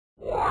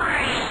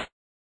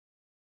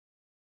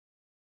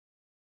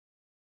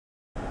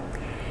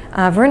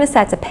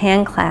Vorinostat's a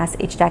pan-class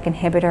HDAC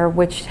inhibitor,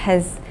 which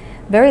has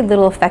very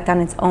little effect on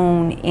its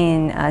own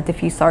in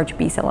diffuse large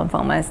B-cell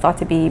lymphoma. It's thought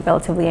to be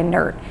relatively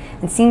inert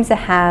and seems to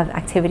have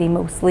activity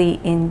mostly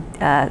in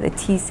the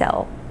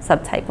T-cell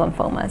subtype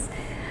lymphomas.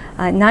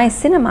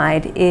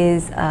 Niacinamide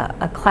is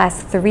a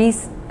class 3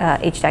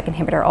 HDAC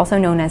inhibitor, also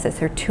known as a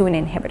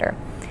sirtuin inhibitor.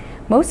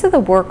 Most of the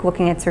work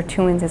looking at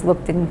sirtuins has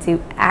looked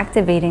into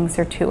activating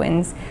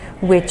sirtuins,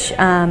 which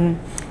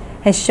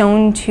has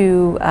shown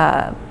to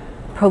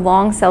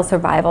prolong cell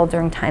survival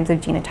during times of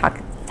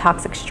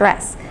genotoxic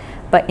stress.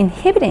 But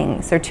inhibiting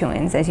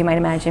sirtuins, as you might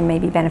imagine, may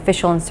be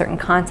beneficial in certain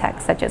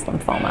contexts, such as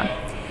lymphoma.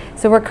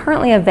 So we're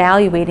currently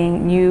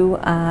evaluating new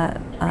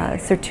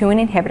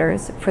sirtuin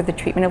inhibitors for the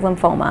treatment of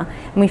lymphoma,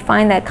 and we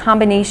find that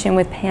combination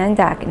with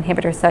pan-DAC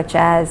inhibitors such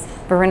as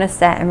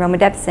Vorinostat and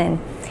romidepsin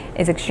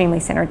is extremely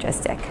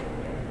synergistic.